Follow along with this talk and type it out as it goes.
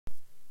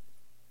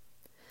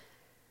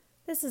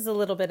This is a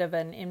little bit of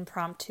an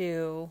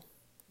impromptu,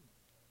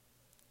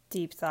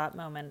 deep thought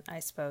moment, I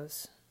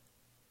suppose.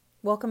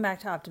 Welcome back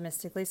to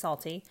Optimistically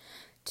Salty.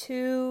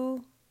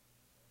 2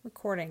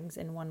 recordings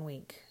in 1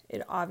 week.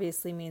 It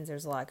obviously means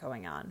there's a lot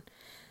going on.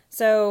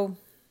 So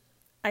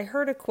I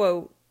heard a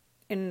quote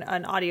in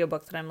an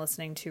audiobook that I'm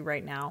listening to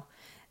right now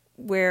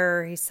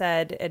where he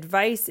said,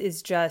 advice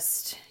is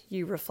just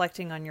you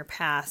reflecting on your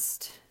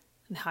past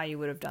and how you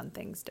would have done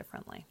things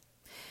differently.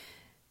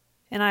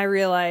 And I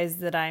realized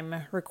that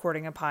I'm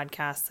recording a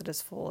podcast that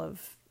is full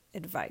of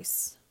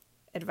advice.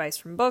 Advice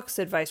from books,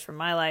 advice from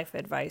my life,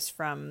 advice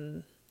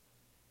from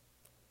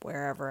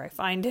wherever I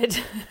find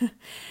it.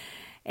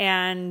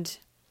 And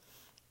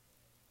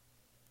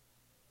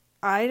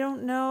I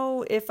don't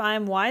know if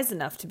I'm wise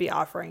enough to be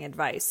offering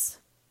advice.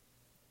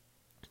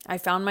 I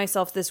found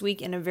myself this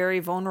week in a very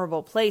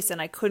vulnerable place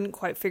and I couldn't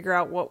quite figure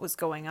out what was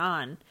going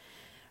on.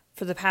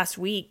 For the past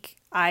week,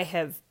 I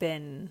have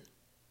been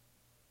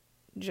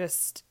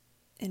just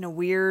in a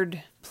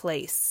weird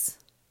place.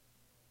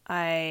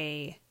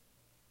 I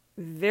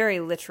very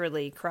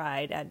literally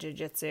cried at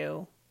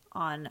jiu-jitsu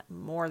on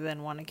more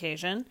than one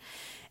occasion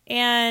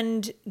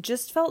and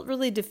just felt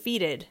really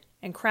defeated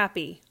and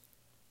crappy.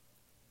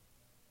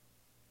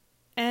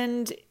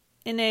 And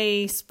in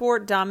a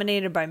sport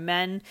dominated by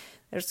men,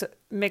 there's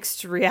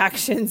mixed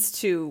reactions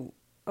to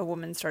a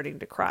woman starting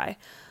to cry.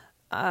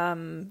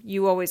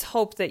 You always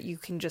hope that you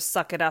can just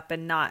suck it up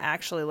and not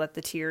actually let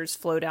the tears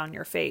flow down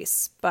your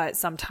face, but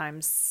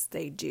sometimes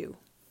they do.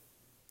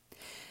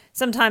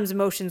 Sometimes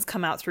emotions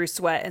come out through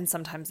sweat and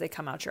sometimes they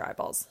come out your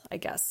eyeballs, I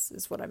guess,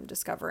 is what I'm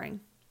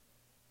discovering.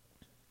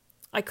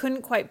 I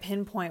couldn't quite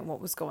pinpoint what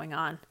was going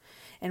on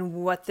and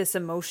what this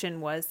emotion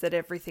was that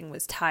everything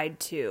was tied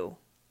to.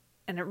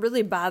 And it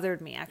really bothered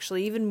me,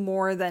 actually, even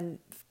more than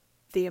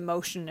the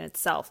emotion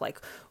itself. Like,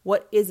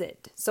 what is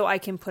it? So I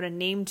can put a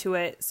name to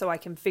it, so I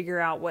can figure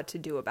out what to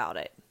do about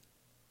it.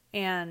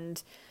 And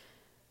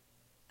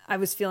I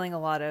was feeling a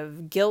lot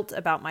of guilt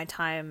about my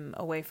time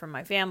away from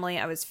my family.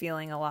 I was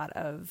feeling a lot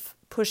of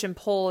push and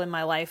pull in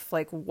my life.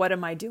 Like, what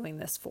am I doing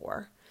this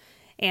for?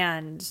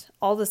 And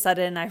all of a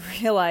sudden, I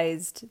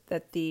realized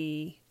that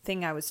the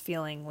thing I was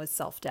feeling was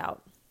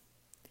self-doubt.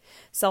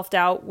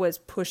 Self-doubt was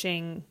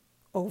pushing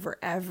over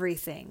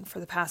everything for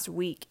the past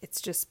week.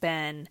 It's just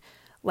been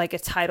like a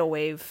tidal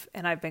wave,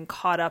 and I've been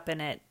caught up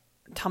in it,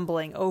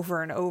 tumbling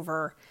over and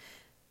over.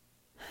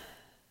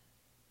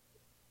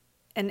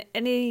 And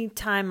any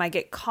time I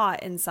get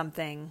caught in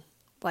something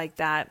like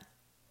that,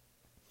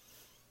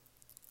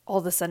 all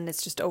of a sudden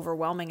it's just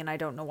overwhelming and I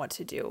don't know what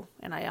to do.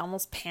 And I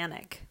almost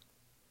panic.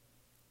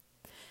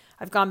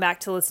 I've gone back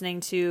to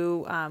listening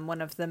to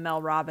one of the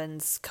Mel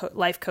Robbins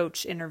life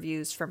coach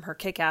interviews from her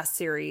Kick-Ass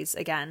series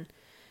again,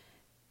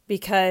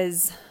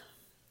 because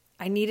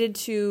I needed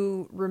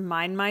to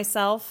remind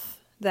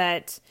myself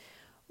that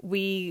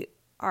we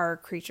are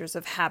creatures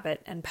of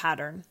habit and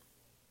pattern.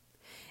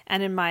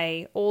 And in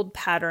my old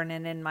pattern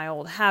and in my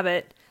old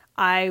habit,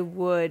 I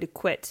would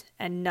quit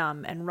and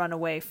numb and run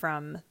away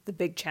from the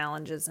big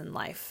challenges in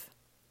life.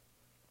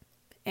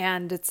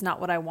 And it's not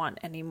what I want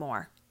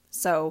anymore.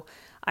 So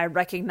I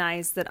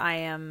recognize that I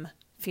am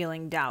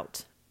feeling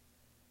doubt,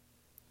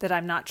 that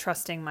I'm not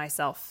trusting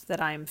myself,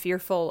 that I'm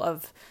fearful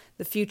of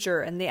the future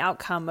and the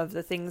outcome of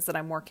the things that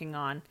I'm working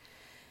on.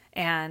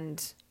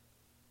 And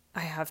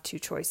I have 2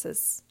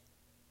 choices.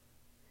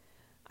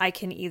 I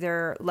can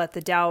either let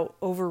the doubt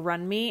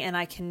overrun me and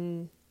I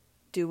can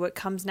do what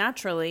comes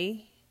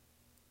naturally,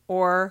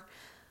 or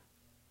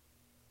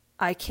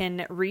I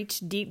can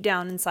reach deep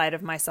down inside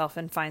of myself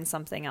and find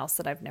something else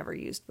that I've never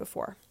used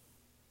before.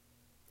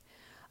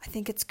 I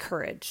think it's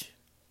courage.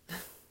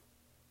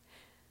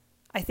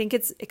 I think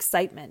it's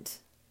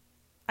excitement.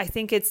 I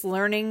think it's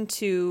learning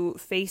to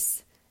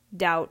face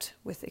doubt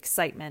with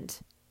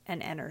excitement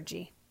and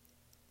energy.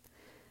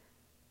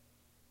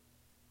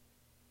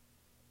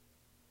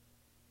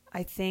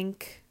 I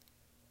think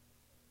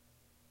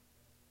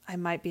I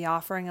might be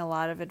offering a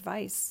lot of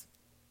advice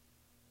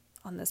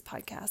on this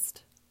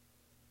podcast.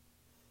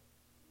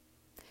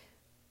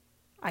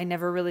 I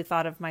never really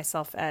thought of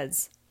myself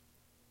as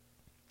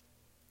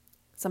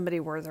somebody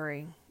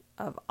worthy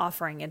of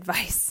offering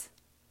advice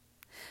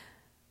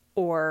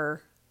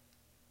or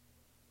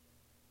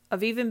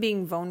of even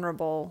being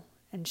vulnerable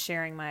and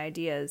sharing my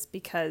ideas,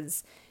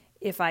 because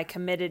if I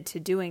committed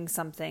to doing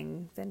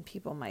something, then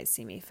people might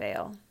see me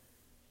fail.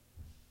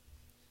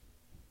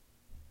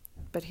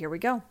 But here we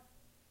go.